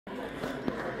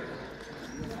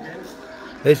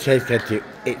This show's going to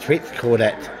Ipswich,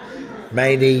 Cornet,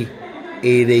 Maney,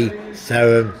 Ely,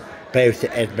 Sarum, Bury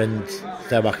St Edmunds,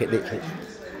 Stowmarket, Ipswich.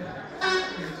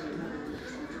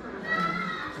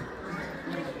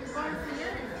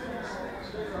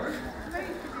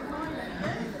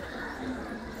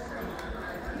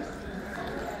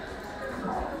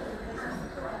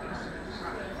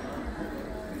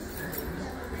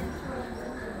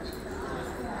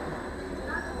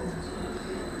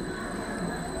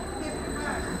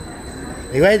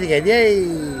 He wins again,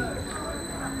 yay!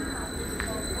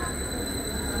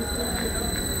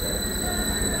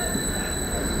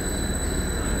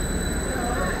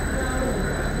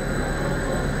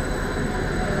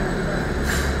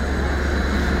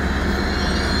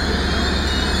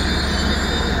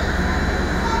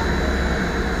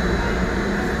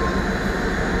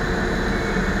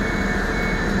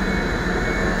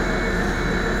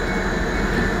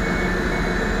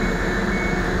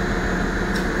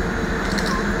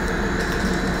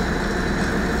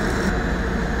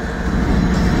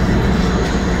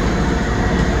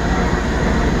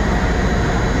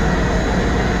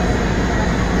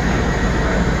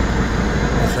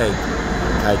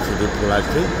 To the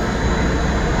Pulaski.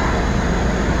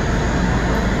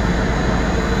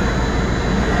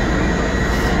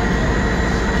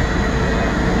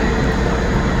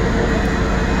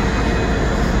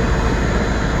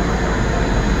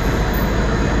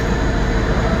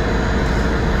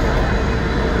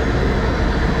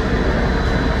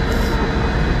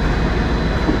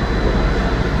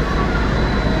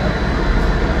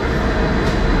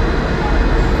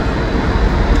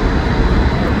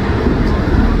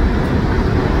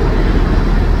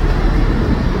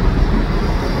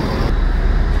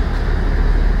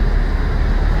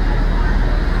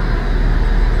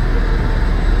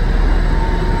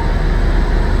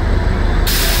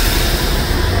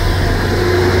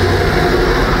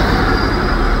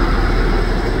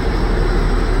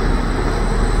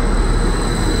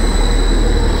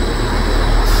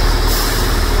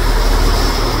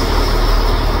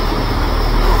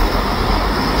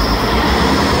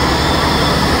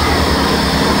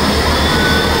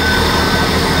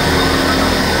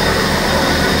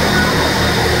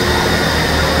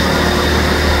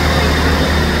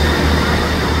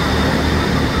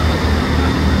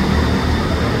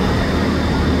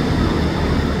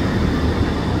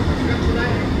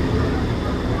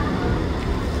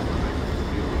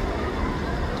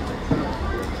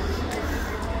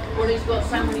 Well, he's got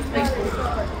so many people.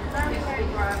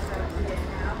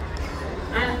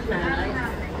 And Nanny.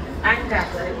 And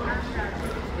Daddy.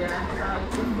 Yeah,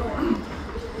 so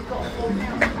he's got a full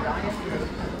house today, hasn't he?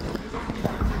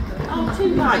 Oh, too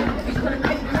late. He's got to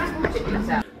get the raffle tickets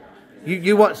out.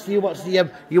 You watch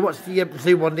the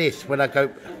zoom on this when I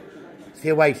go see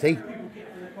away, see?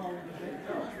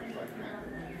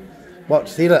 Watch,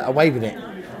 see, look, I'm waving it.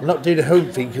 I'm not doing the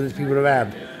home thing because there's people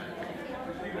around.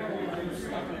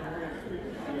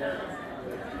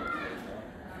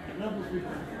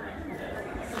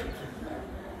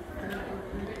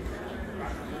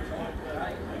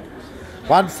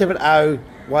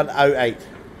 $170,108.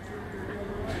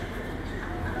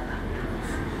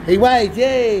 He waved,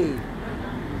 yay!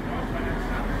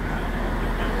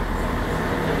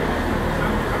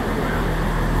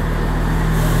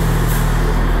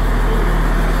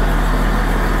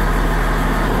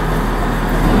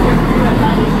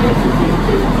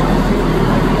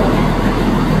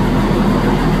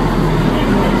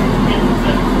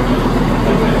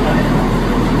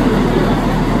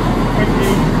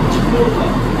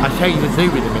 I'll show you the zoo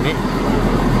in a minute.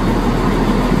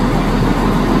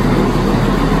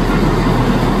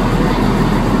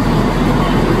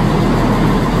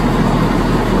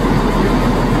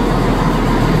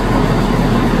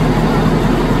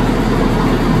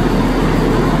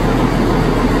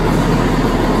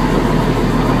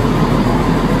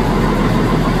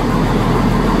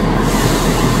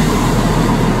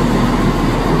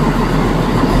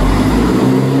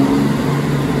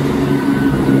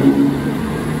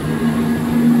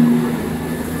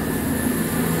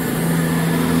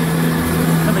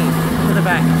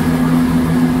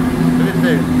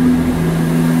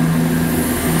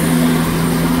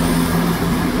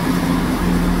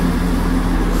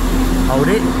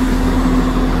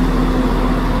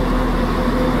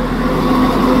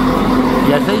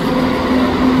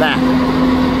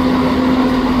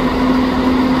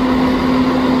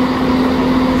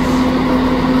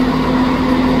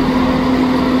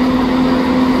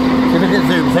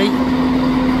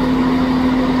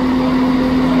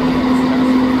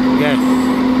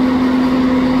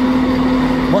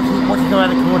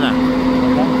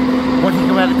 Watch it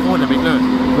go around the corner, mate, look.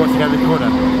 Watch it go around the corner.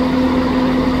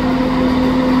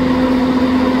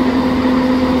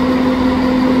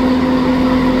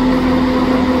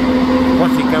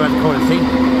 Watch it go around the corner, see?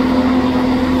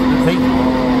 See? You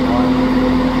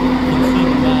can see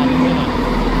the man, isn't it?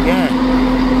 Yeah.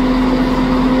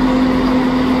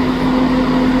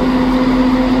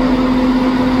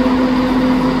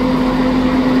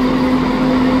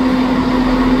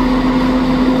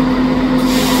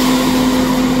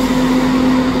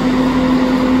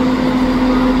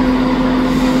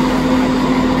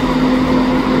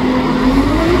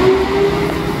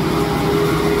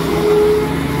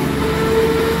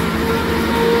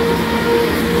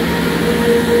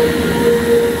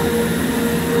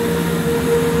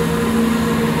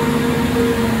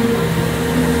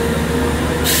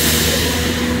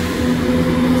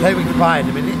 So we can buy in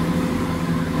a minute.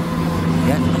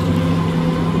 Yeah.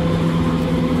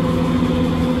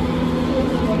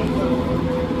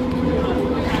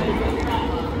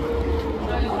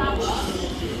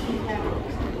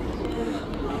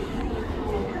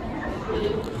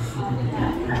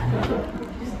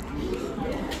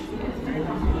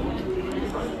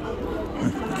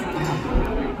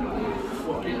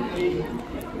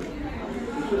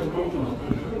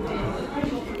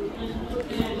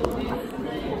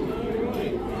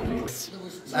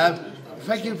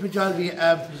 Thank you for joining me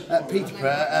at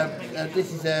Peterborough.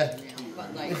 This is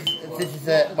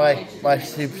my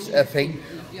soups thing.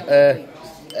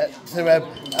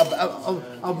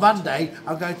 On Monday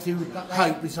I'm going to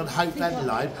Hope, which is on Hope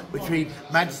Line between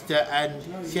Manchester and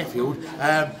Sheffield,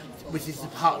 which is the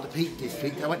part of the Peak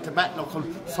District. I went to Matlock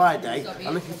on Friday.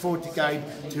 I'm looking forward to going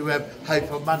to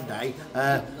Hope on Monday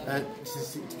to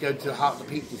go to the heart of the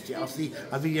Peak District. I'll see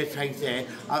a video trains there.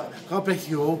 God bless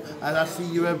you all, and I'll see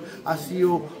you.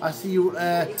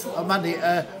 On Monday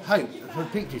at Hope for the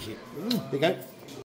Peak District. There you go.